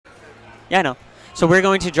Yeah, I know. So we're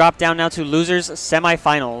going to drop down now to losers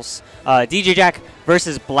semifinals. DJ Jack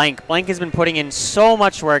versus Blank. Blank has been putting in so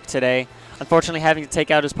much work today. Unfortunately, having to take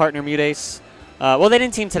out his partner Mutace. Well, they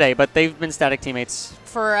didn't team today, but they've been static teammates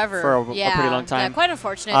forever. For a pretty long time. Yeah, quite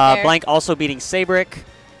unfortunate there. Blank also beating Sabrick.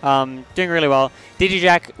 Doing really well. DJ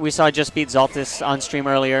Jack, we saw just beat Zaltis on stream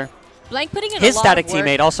earlier. Blank putting in his a lot static of work.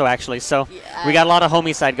 teammate also, actually. So yeah. We got a lot of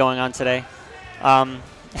homie side going on today.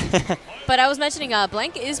 But I was mentioning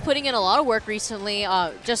Blank is putting in a lot of work recently.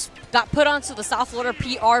 Just got put onto the South Florida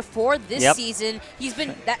PR for this season. He's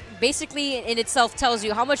been, that basically in itself tells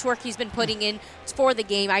you how much work he's been putting in for the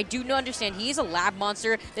game. I do understand he is a lab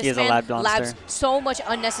monster. This man labs so much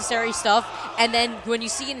unnecessary stuff. And then when you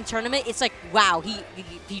see it in tournament, it's like, wow, he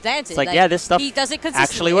lands it. It's like, yeah, this stuff he does it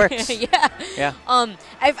consistently. actually works. Yeah.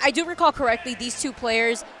 I do recall correctly, these two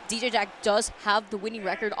players, DJ Jack does have the winning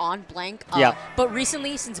record on Blank. But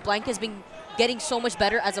recently, since Blank has been getting so much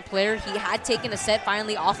better as a player, he had taken a set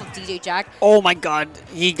finally off of DJ Jack. Oh my god,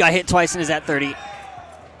 he got hit twice and is at 30.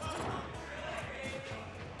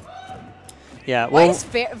 Yeah, well, why is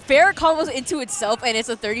fair combos into itself and it's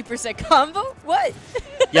a 30% combo? What?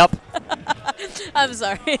 Yep. I'm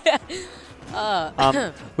sorry.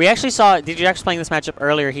 We actually saw DJ Jack's playing this matchup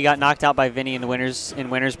earlier. He got knocked out by Vinny in the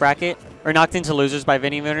winners bracket, or knocked into losers by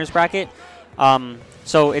Vinny in the winners bracket.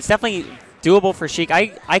 So it's definitely doable for Sheik.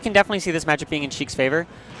 I can definitely see this matchup being in Sheik's favor.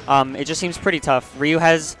 It just seems pretty tough. Ryu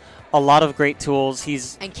has a lot of great tools.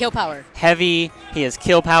 And kill power. Heavy. He has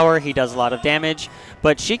kill power. He does a lot of damage.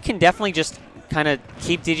 But Sheik can definitely just kind of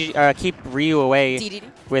keep Ryu away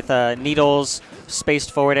with needles,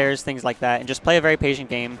 spaced forward airs, things like that, and just play a very patient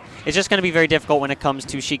game. It's just going to be very difficult when it comes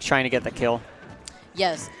to Sheik trying to get the kill.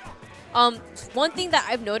 Yes. One thing that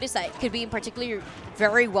I've noticed that could be in particular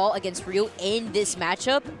very well against Ryu in this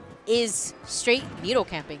matchup is straight needle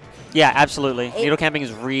camping. Yeah, absolutely. Needle camping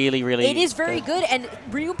is really, really It is very good, and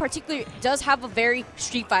Ryu in particular does have a very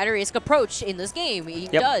Street Fighter-esque approach in this game. He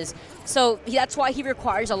does. So that's why he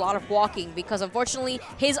requires a lot of walking, because unfortunately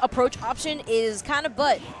his approach option is kind of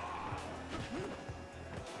butt.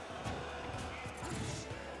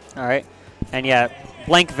 All right. And yeah,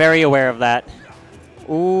 Blank very aware of that.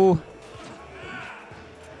 Ooh.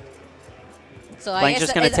 So Blank's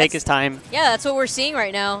just going to take his time. Yeah, that's what we're seeing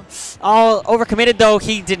right now. Oh, overcommitted, though.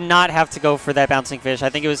 He did not have to go for that bouncing fish. I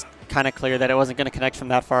think it was kind of clear that it wasn't going to connect from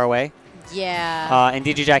that far away. Yeah. And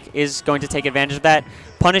DJ Jack is going to take advantage of that.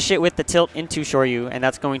 Punish it with the tilt into Shoryu, and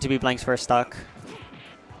that's going to be Blank's first stock.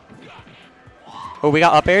 Oh, we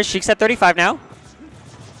got up airs. Sheik's at 35 now.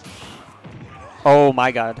 Oh,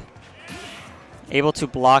 my God. Able to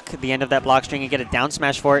block the end of that block string and get a down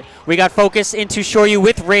smash for it. We got focus into Shoryu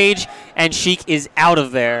with Rage, and Sheik is out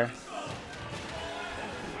of there.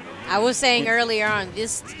 I was saying earlier on,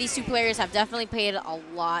 these two players have definitely played a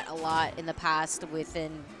lot in the past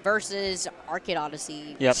within Versus, Arcade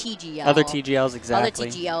Odyssey, TGL. Other TGLs, exactly.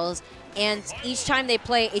 Other TGLs. And each time they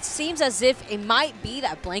play, it seems as if it might be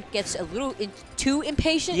that Blank gets a little too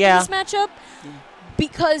impatient in this matchup.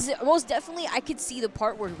 Because most definitely I could see the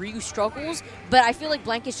part where Ryu struggles, but I feel like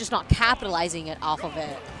Blank is just not capitalizing it off of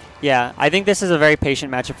it. Yeah, I think this is a very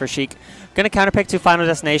patient matchup for Sheik. Going to counterpick to Final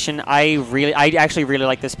Destination. I actually really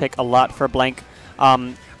like this pick a lot for Blank.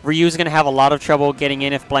 Ryu's going to have a lot of trouble getting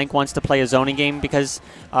in if Blank wants to play a zoning game because,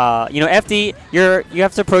 you know, FD, you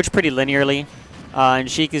have to approach pretty linearly, and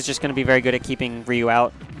Sheik is just going to be very good at keeping Ryu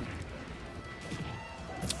out.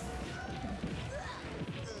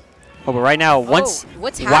 Oh, but right now, what's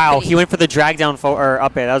happening? Wow, he went for the drag down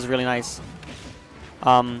up air. That was really nice.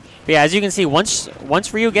 But yeah, as you can see, once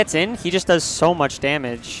Ryu gets in, he just does so much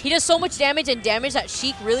damage. He does so much damage and damage that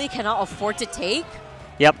Sheik really cannot afford to take.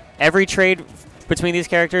 Yep, every trade between these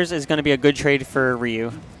characters is going to be a good trade for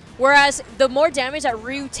Ryu. Whereas the more damage that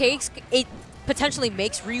Ryu takes, it potentially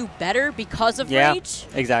makes Ryu better because of Rage.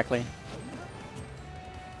 Yeah, exactly.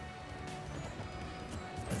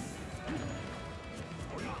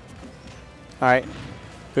 All right,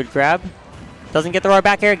 good grab. Doesn't get the raw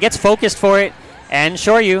back air, gets focused for it, and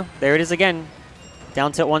Shoryu, there it is again.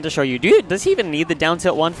 Down tilt 1 to Shoryu. Dude, does he even need the down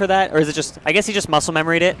tilt 1 for that? Or is it just, I guess he just muscle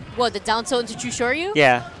memoried it? What, the down tilt into true Shoryu?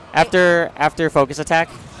 Yeah, after focus attack.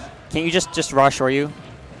 Can't you just raw Shoryu?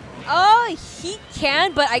 He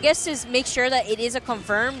can, but I guess just make sure that it is a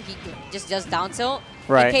confirm. He just does down tilt.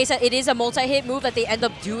 Right. In case that it is a multi-hit move that they end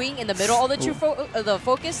up doing in the middle of the true the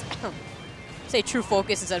focus. Say true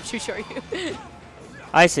focus instead of true Shoryu.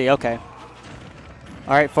 I see, okay.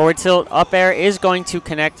 All right, forward tilt up air is going to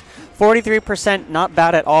connect. 43%, not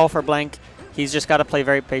bad at all for Blank. He's just got to play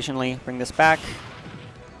very patiently, bring this back.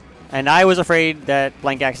 And I was afraid that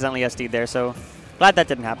Blank accidentally SD'd there, so glad that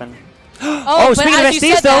didn't happen. Oh, speaking of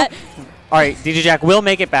SDs, though, All right, DJ Jack will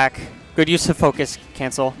make it back. Good use of focus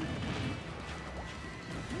cancel.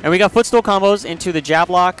 And we got footstool combos into the jab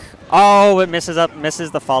lock. Oh, it misses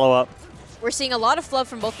the follow-up. We're seeing a lot of flub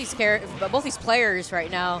from both these players right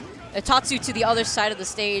now. Tatsu to the other side of the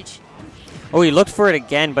stage. Oh, he looked for it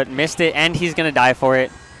again, but missed it, and he's going to die for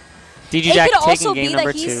it. DJ Jack taking game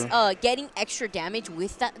number 2. It could also be that he's getting extra damage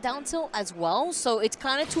with that down tilt as well, so it's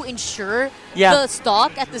kind of to ensure the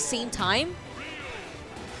stock at the same time.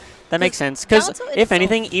 That makes sense, because if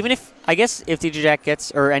anything, even if, I guess if DJ Jack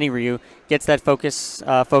gets, or any Ryu, gets that focus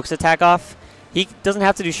attack off, he doesn't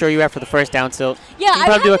have to do Shoryu after the first down tilt. Yeah, he can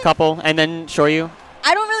probably do a couple, and then Shoryu.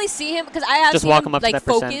 I don't really see him, because I have just seen walk him up to like that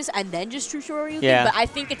focus and then just true Shoryu, but I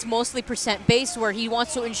think it's mostly percent-based, where he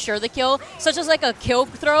wants to ensure the kill, such as like a kill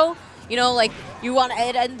throw. You know, like you want to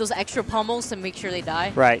add in those extra pummels to make sure they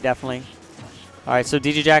die. Right, definitely. All right, so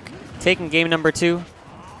DJ Jack taking game number 2.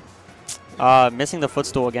 Missing the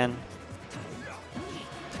footstool again.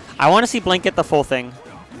 I want to see Blink get the full thing.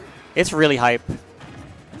 It's really hype.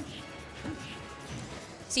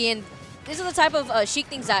 See, and these are the type of Sheik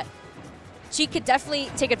things that Sheik could definitely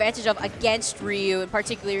take advantage of against Ryu, in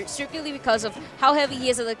particular, strictly because of how heavy he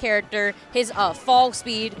is as a character, his fall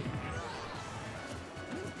speed.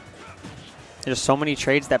 There's so many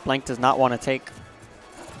trades that Blank does not want to take.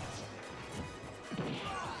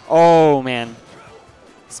 Oh, man.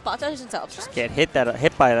 Spot dodge into up smash? Just get hit by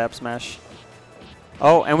that up smash.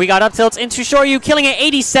 Oh, and we got up tilts into Shoryu, killing at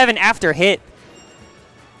 87 after hit.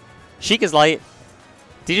 Sheik is light.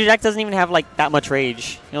 DJ Jack doesn't even have like that much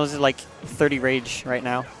rage. He only has like 30 rage right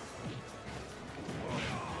now.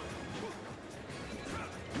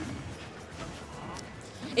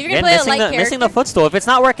 If you're gonna play a light character, missing the footstool. If it's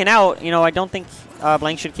not working out, you know, I don't think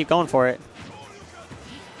Blank should keep going for it.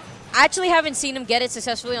 I actually haven't seen him get it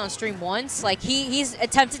successfully on stream once. Like he's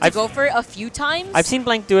attempted to go for it a few times. I've seen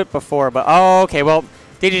Blank do it before, but oh, okay. Well,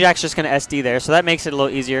 DJ Jack's just gonna SD there, so that makes it a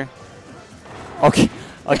little easier. Okay,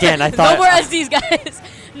 again, I thought no more SDs, guys.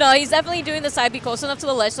 No, he's definitely doing the side B close enough to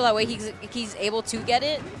the ledge so that way he's able to get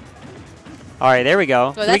it. All right, there we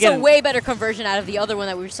go. So that's a way better conversion out of the other one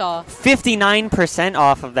that we saw. 59%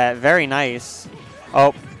 off of that. Very nice.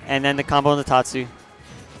 Oh, and then the combo on the Tatsu.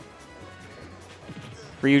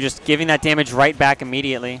 Ryu just giving that damage right back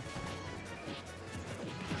immediately.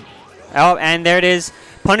 Oh, and there it is.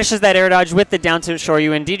 Punishes that air dodge with the down tilt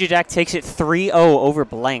Shoryu, and DJ Jack takes it 3-0 over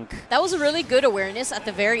Blank. That was a really good awareness at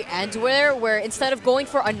the very end where instead of going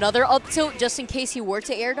for another up tilt just in case he were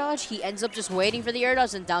to air dodge, he ends up just waiting for the air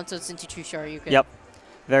dodge and down tilts into true Shoryu. Yep.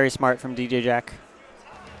 Very smart from DJ Jack.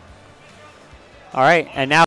 All right, and now